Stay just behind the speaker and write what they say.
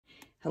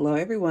Hello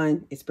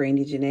everyone, it's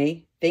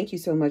Brandijanei. Thank you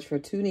so much for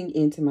tuning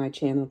into my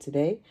channel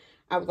today.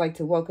 I would like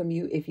to welcome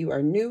you if you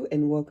are new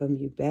and welcome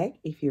you back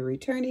if you're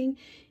returning.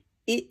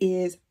 It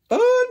is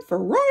Fun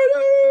Friday!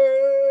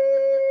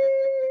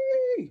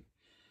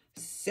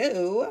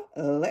 So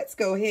let's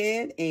go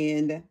ahead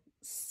and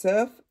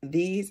surf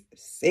these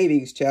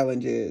savings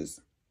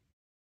challenges.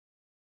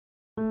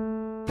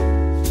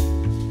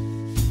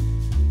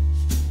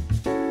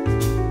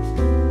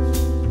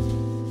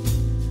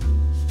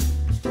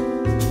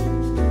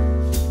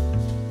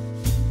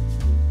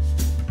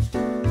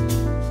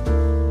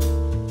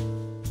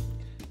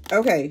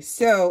 Okay,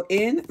 so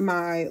in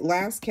my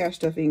last cash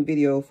stuffing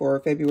video for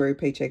February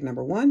paycheck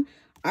number 1,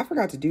 I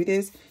forgot to do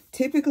this.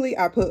 Typically,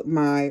 I put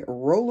my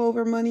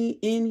rollover money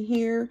in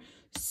here.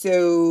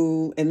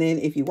 So, and then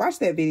if you watch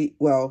that video,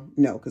 well,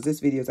 no, because this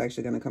video is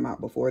actually going to come out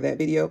before that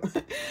video.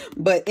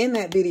 But in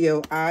that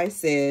video, I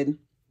said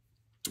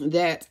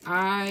that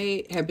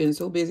I have been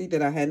so busy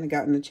that I hadn't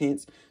gotten a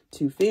chance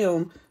to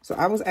film. So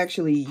I was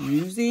actually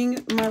using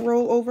my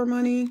rollover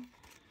money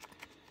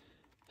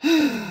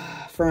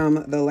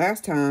from the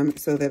last time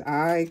so that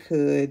I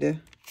could,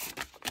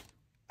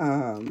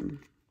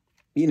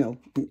 you know,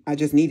 I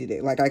just needed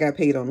it. Like I got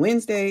paid on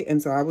Wednesday.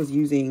 And so I was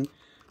using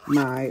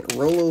my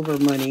rollover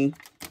money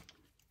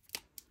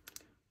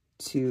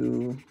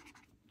to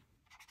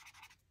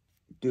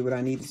do what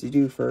I needed to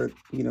do for,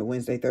 you know,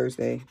 Wednesday,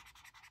 Thursday,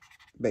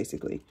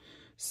 basically.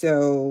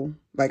 So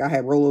like I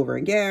had rollover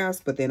and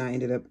gas, but then I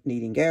ended up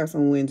needing gas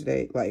on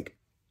Wednesday, like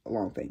a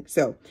long thing.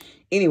 So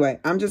anyway,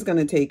 I'm just going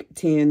to take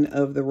 10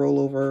 of the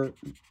rollover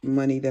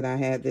money that I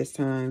had this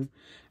time.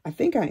 I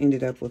think I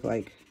ended up with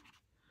like,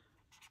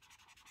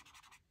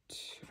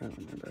 I don't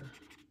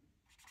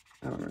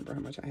remember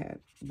how much I had,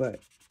 but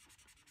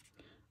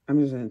I'm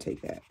just going to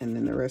take that. And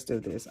then the rest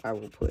of this I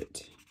will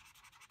put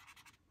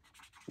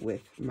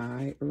with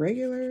my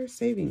regular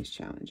savings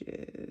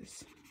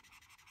challenges.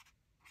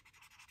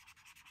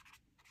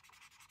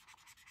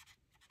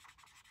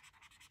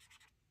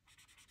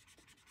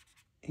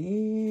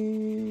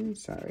 And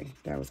sorry,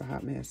 that was a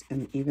hot mess.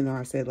 And even though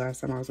I said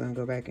last time I was going to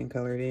go back and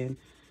color it in,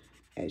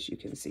 as you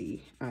can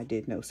see, I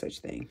did no such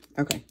thing.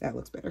 Okay, that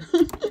looks better.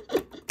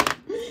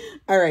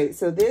 All right,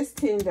 so this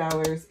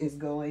 $10 is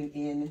going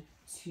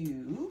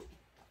into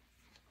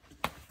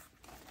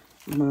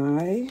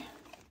my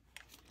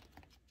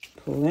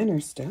planner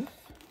stuff.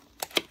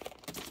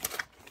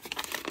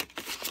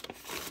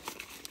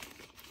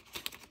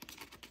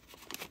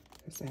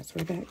 Because that's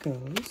where that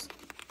goes.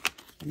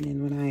 And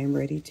then when I am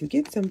ready to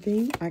get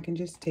something, I can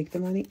just take the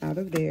money out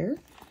of there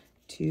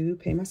to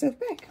pay myself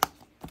back.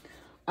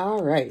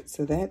 All right,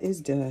 so that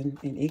is done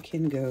and it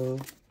can go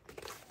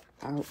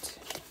out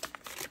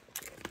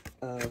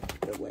of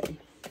the way.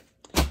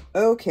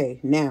 Okay,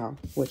 now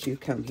what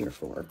you've come here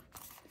for.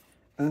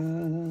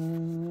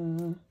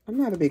 I'm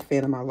not a big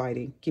fan of my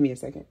lighting. Give me a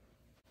second.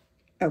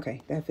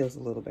 Okay, that feels a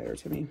little better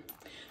to me.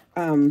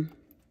 I don't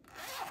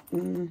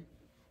know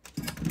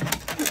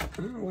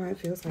why it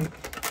feels like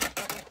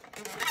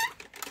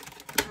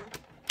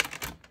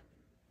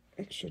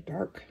extra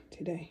dark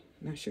today.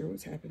 Not sure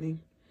what's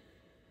happening.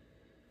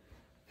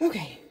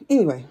 Okay,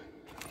 anyway,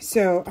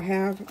 so I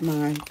have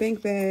my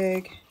bank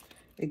bag.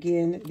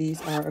 Again,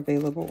 these are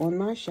available on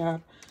my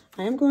shop.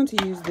 I am going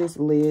to use this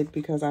lid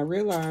because I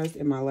realized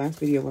in my last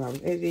video when I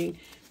was editing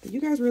that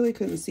you guys really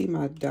couldn't see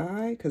my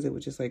die because it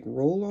would just like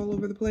roll all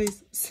over the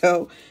place.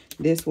 So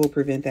this will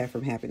prevent that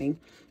from happening.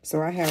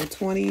 So I have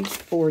 20,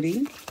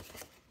 40,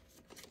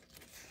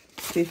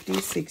 50,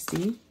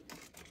 60,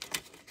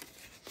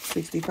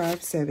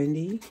 65,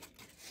 70,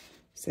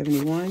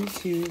 71,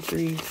 2,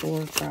 3,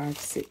 4, 5,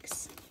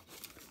 6.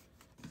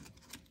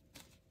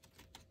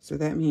 So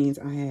that means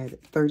I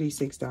had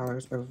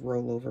 $36 of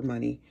rollover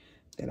money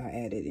that I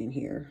added in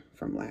here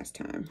from last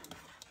time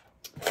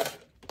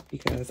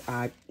because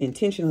I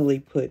intentionally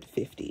put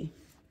 50.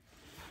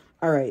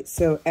 All right,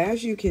 so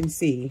as you can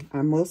see,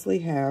 I mostly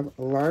have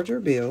larger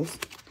bills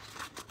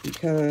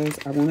because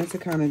I wanted to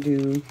kind of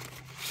do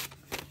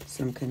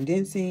some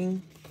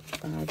condensing.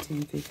 5,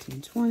 10,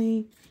 15,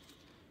 20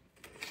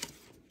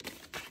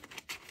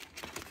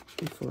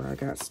 before I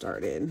got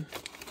started.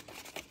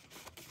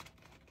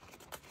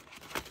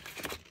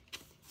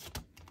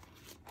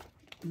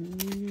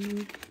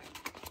 Mm.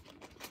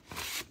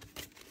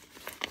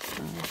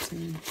 5,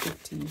 10,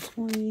 15,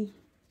 20.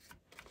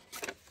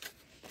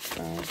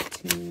 5,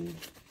 10.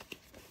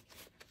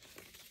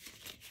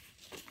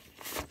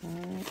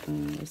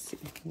 Let's see.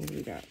 What do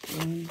we got?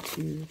 1,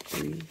 2,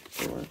 3,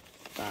 4,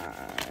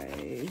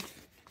 5.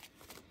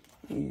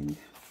 And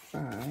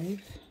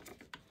 5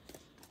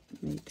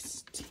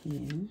 makes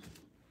 10.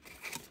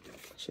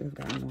 Should have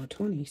gotten more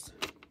 20s.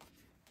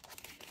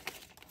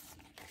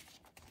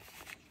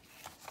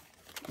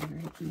 All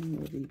right, and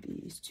we'll leave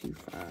these 2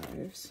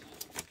 5s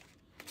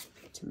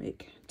to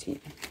make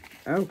 10.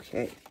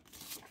 Okay.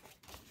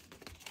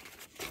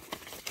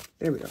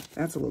 There we go.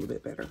 That's a little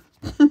bit better.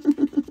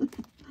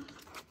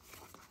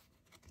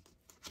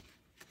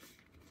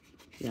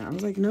 Yeah, I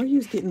was like, no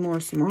use getting more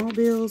small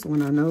bills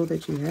when I know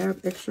that you have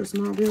extra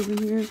small bills in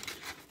here.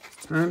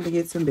 It's time to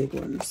get some big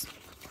ones.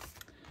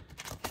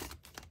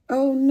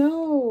 Oh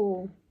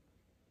no.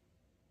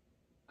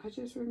 I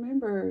just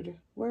remembered.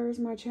 Where is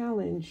my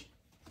challenge?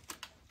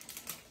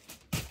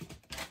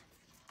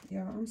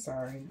 Yeah, I'm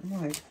sorry.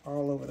 I'm like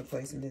all over the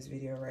place in this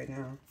video right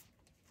now.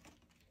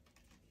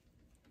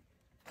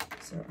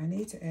 So I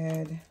need to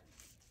add...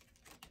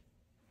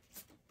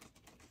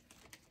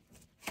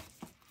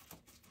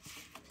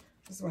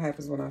 This is what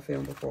happens when I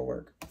film before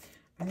work.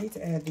 I need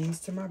to add these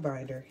to my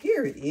binder.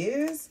 Here it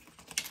is.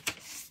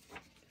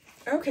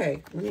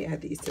 Okay, let me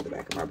add these to the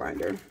back of my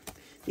binder.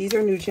 These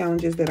are new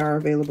challenges that are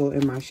available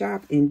in my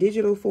shop in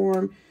digital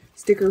form,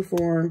 sticker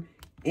form,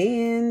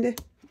 and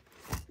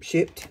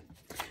shipped.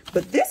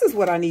 But this is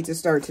what I need to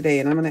start today,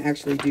 and I'm going to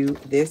actually do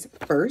this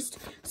first.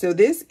 So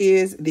this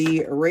is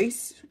the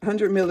race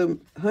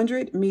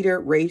 100 meter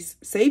race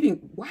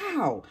saving.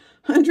 Wow,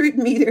 100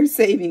 meter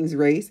savings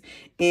race,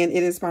 and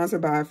it is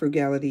sponsored by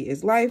Frugality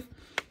is Life.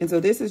 And so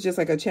this is just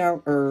like a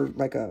challenge or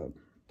like a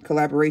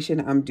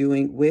collaboration I'm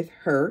doing with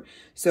her.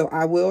 So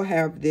I will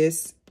have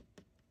this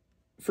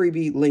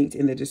freebie linked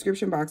in the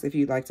description box if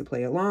you'd like to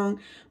play along,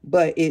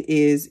 but it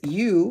is,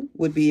 you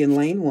would be in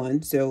lane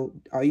 1. So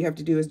all you have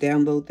to do is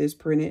download this,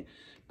 print it,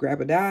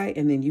 grab a die,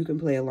 and then you can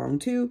play along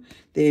too.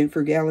 Then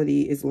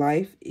Frugality is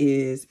Life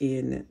is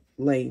in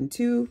lane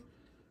 2.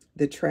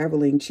 The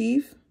Traveling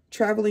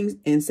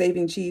and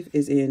Saving Chief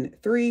is in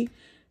 3.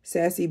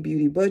 Sassy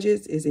Beauty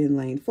Budgets is in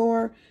lane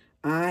 4.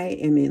 I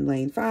am in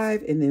lane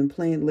 5, and then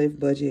Planned Live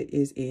Budget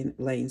is in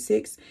lane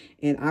 6.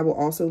 And I will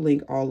also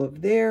link all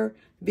of their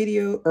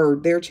video or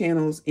their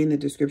channels in the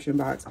description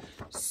box.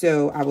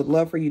 So I would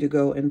love for you to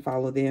go and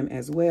follow them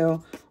as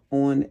well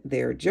on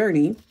their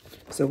journey.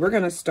 So we're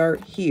going to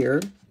start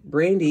here.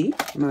 Brandi,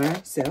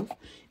 myself,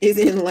 is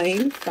in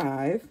lane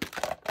 5.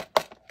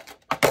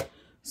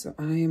 So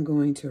I am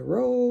going to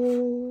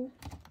roll.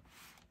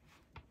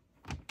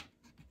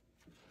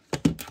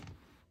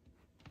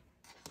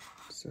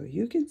 So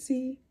you can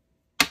see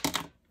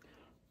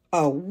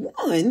a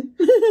 1.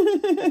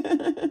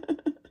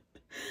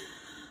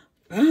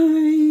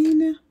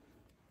 Fine.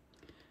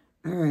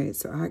 All right,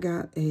 so I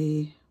got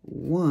a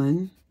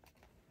 1.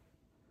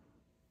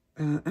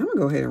 I'm going to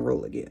go ahead and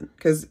roll again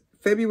because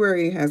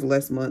February has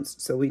less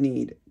months, so we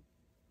need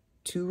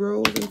 2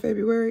 rolls in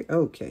February.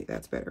 Okay,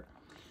 that's better.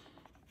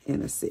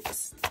 And a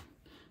 6.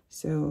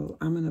 So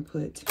I'm going to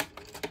put,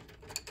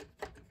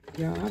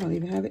 y'all, I don't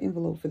even have an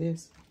envelope for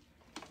this.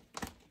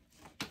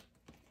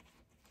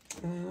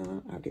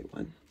 I'll get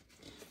one.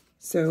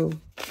 So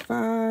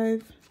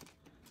 5,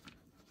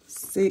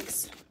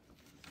 6,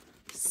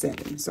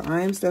 7. So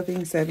I am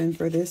stuffing 7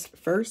 for this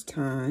first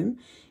time.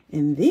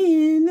 And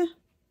then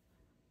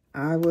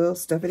I will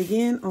stuff it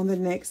again on the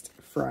next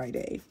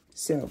Friday.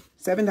 So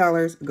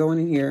 $7 going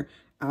in here.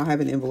 I'll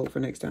have an envelope for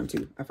next time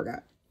too. I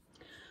forgot.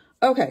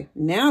 Okay,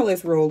 now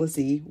let's roll to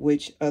see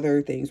which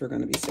other things we're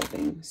going to be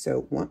stuffing.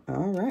 So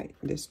all right,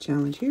 this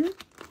challenge here.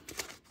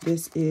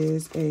 This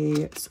is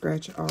a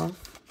scratch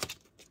off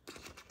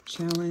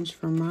challenge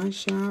from my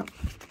shop.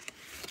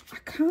 I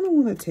kind of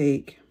want to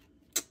take,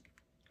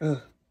 I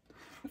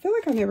feel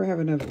like I never have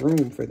enough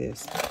room for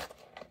this.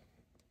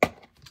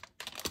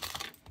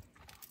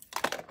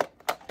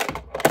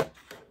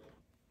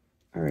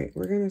 All right,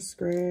 we're going to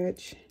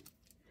scratch.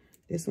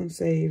 This one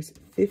saves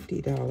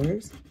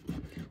 $50.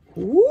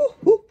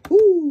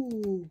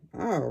 Woo-hoo-hoo.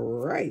 All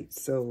right,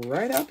 so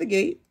right out the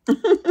gate.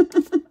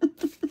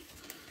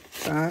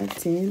 5,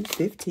 10,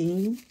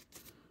 15.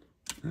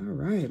 All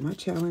right, my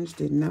challenge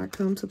did not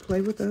come to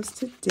play with us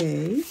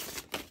today.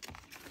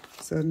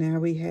 So now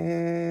we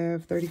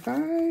have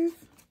 35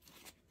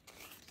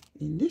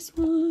 in this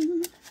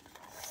one.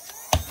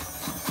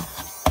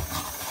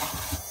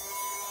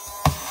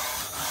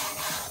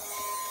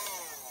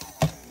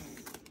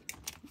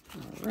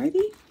 All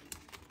righty.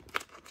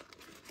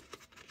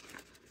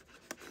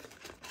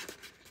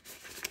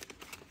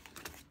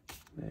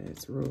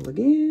 Let's roll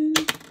again.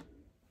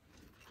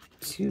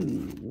 2,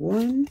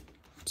 1,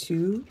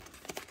 2.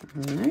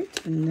 All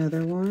right,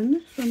 another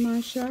one from my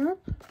shop.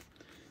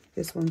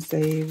 This one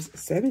saves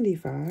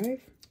 $75.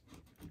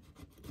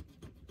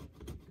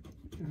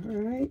 All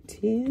right,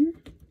 10.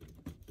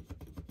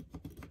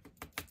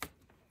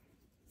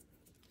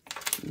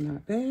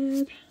 Not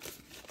bad.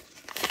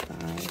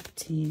 5,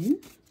 10.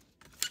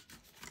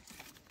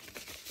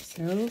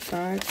 So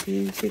 5,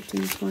 10,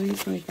 15, 20,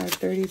 25,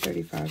 30,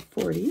 35,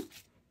 40.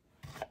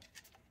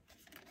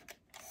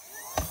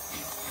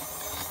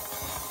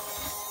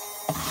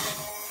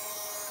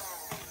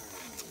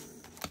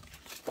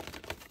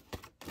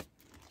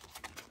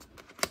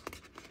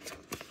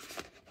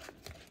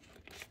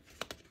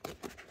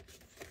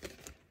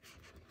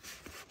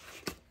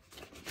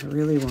 I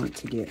really want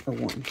to get a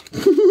 1.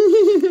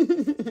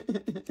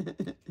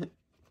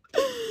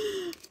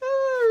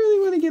 I really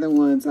want to get a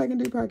 1 so I can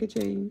do pocket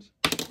change.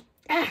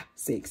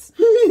 6.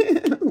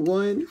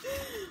 1,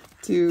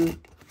 2,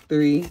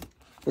 3,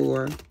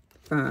 4,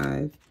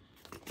 5,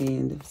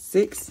 and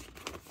 6.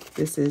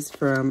 This is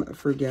from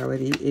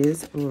Frugality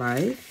is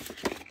Life.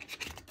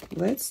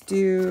 Let's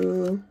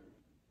do,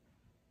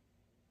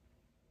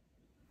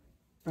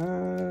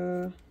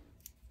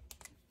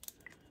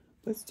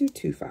 let's do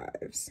 2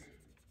 5s.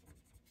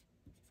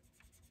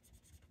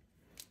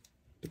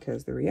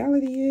 Because the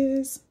reality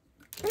is,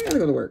 I gotta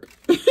go to work.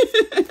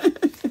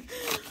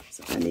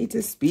 So I need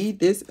to speed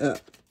this up.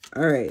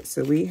 All right,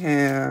 so we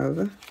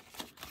have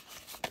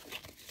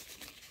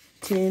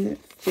 10,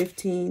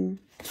 15,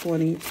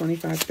 20,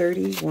 25,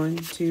 30, 1,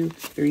 2,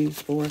 3,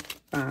 4,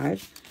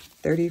 5.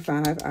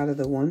 35 out of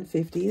the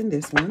 150 in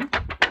this one.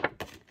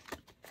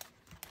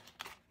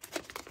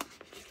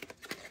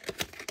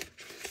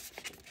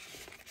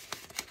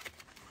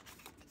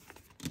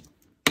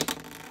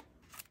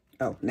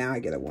 Oh, now I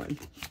get a 1.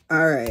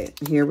 All right,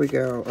 here we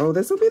go. Oh,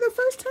 this will be the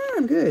first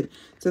time. Good.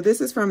 So this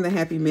is from the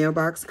Happy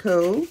Mailbox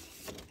Co.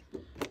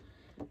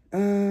 I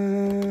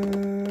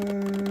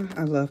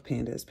love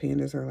pandas.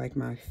 Pandas are like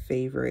my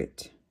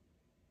favorite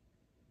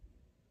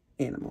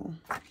animal.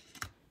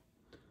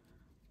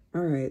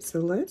 All right,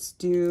 so let's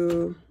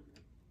do,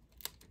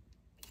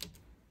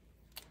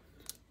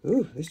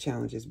 ooh, this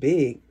challenge is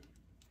big.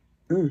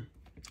 Oh,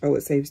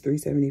 it saves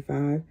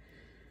 $3.75.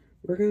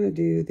 We're gonna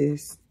do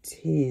this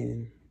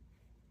 10.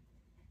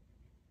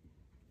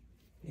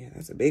 Yeah,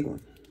 that's a big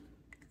one.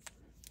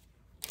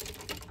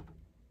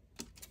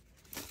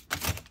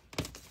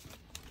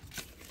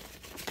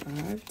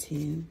 Five,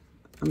 10.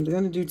 I'm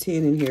gonna do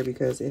 10 in here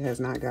because it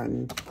has not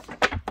gotten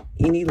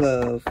any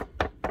love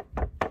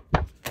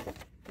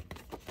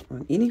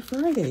on any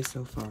Friday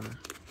so far.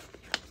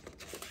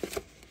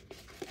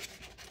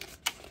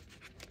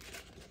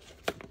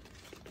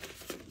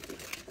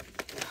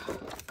 Oh,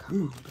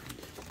 come on, Brandi.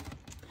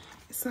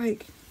 It's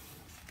like,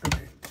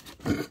 okay.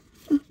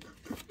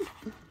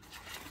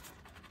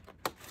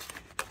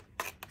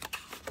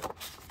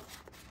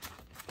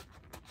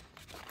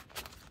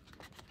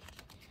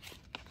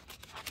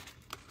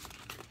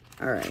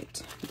 All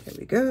right, there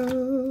we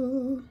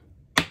go.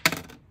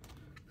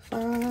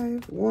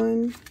 5,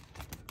 1,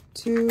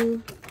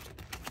 2,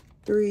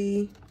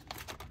 3,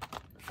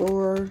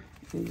 4,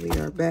 and we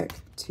are back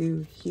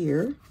to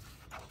here.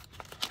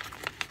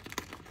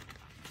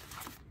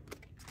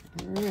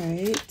 All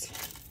right.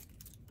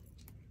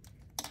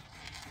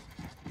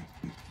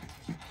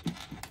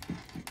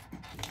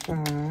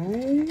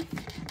 Five.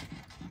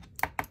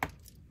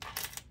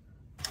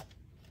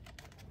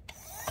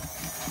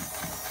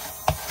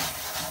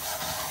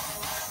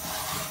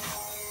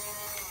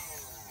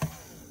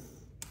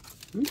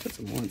 Let me put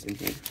some ones in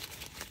here.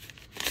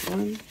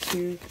 1,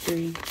 2,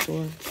 3,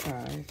 4,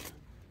 5.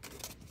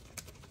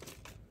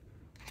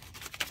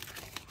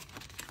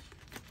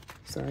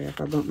 Sorry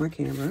if I bumped my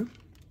camera.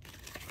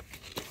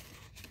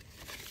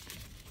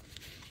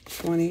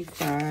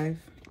 25,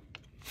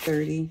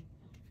 30,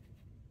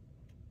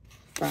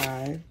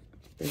 5,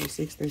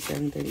 36,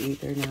 37, 38,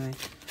 39,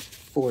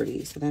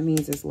 40. So that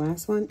means this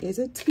last one is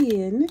a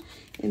 10,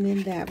 and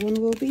then that one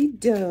will be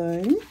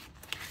done.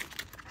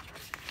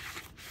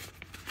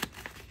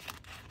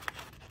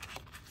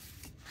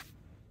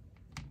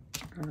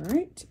 All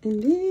right,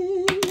 and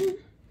then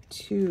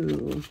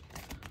 2,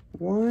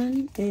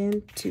 1,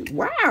 and 2.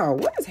 Wow,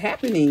 what is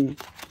happening?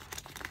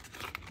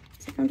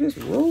 It's like I'm just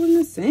rolling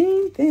the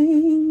same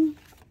thing.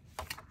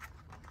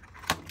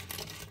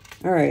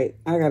 All right,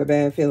 I got a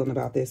bad feeling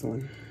about this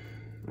one.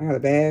 I got a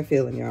bad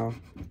feeling, y'all.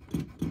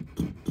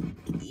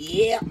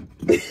 Yeah.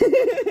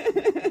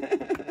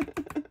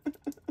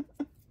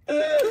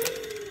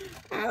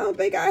 I don't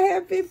think I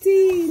have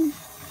 15.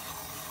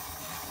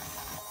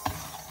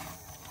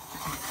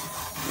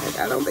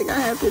 I don't think I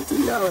have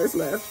 $15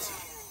 left.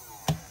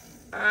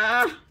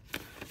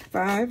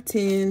 5,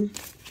 10,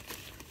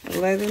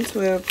 11,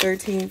 12,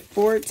 13,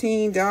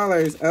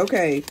 $14.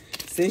 Okay,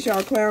 since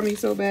y'all clowned me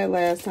so bad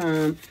last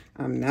time,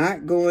 I'm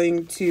not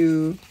going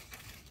to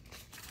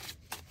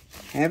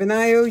have an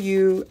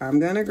IOU.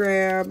 I'm gonna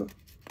grab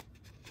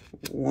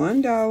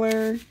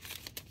 $1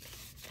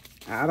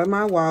 out of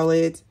my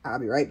wallet. I'll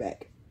be right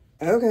back.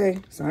 Okay,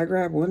 so I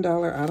grabbed $1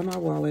 out of my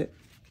wallet.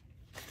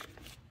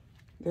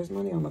 There's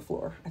money on the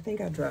floor. I think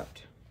I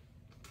dropped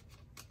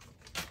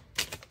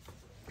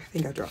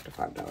a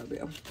 $5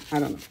 bill. I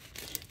don't know.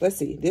 Let's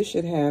see. This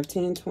should have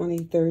 10, 20,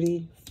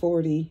 30,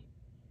 40,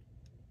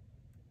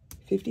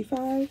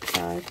 55,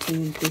 5,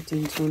 10,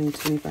 15, 20,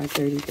 25,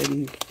 30,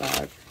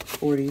 35,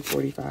 40,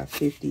 45,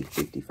 50,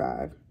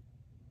 55.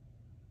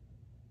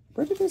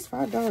 Where did this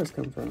 $5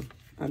 come from?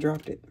 I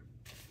dropped it.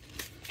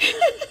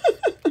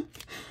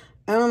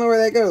 I don't know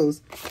where that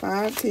goes.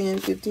 5, 10,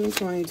 15,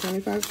 20,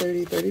 25,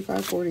 30,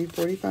 35, 40,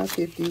 45,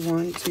 50,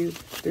 1, 2,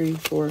 3,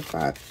 4,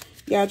 5.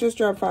 Yeah, I just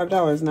dropped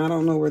 $5 and I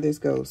don't know where this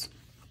goes.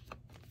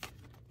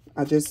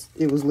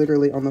 It was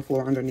literally on the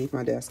floor underneath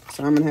my desk.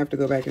 So I'm going to have to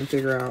go back and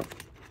figure out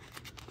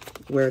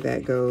where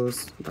that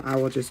goes. But I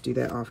will just do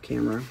that off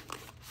camera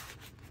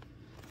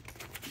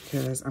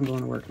because I'm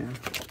going to work now.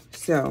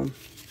 So,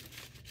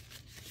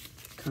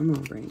 come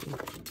on, Brandi.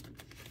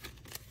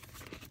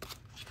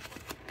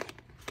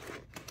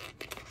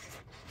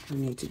 I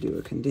need to do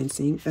a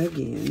condensing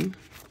again.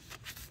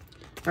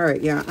 All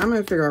right, yeah, I'm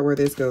going to figure out where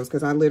this goes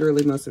because I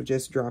literally must have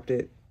just dropped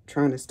it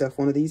trying to stuff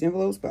one of these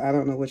envelopes, but I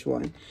don't know which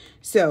one.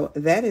 So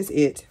that is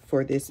it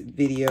for this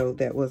video.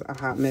 That was a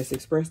hot mess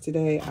express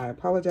today. I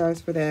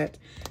apologize for that.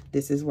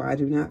 This is why I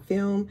do not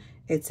film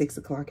at 6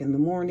 o'clock in the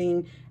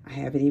morning. I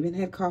haven't even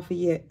had coffee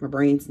yet. My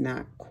brain's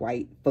not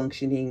quite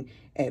functioning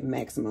at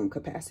maximum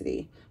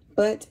capacity.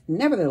 But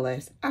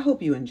nevertheless, I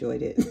hope you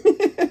enjoyed it.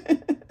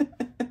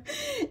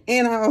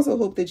 And I also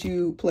hope that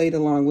you played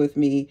along with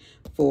me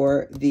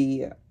for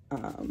the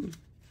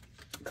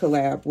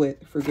collab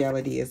with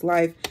Frugality is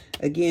Life.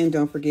 Again,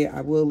 don't forget,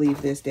 I will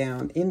leave this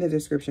down in the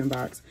description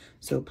box.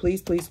 So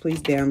please, please,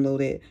 please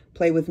download it,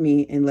 play with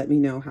me, and let me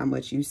know how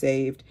much you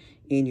saved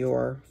in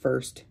your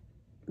first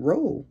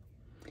roll.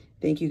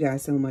 Thank you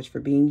guys so much for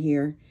being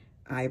here.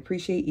 I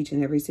appreciate each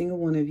and every single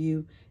one of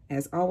you.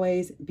 As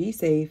always, be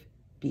safe,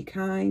 be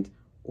kind,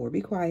 or be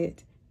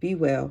quiet, be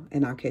well,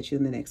 and I'll catch you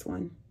in the next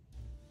one.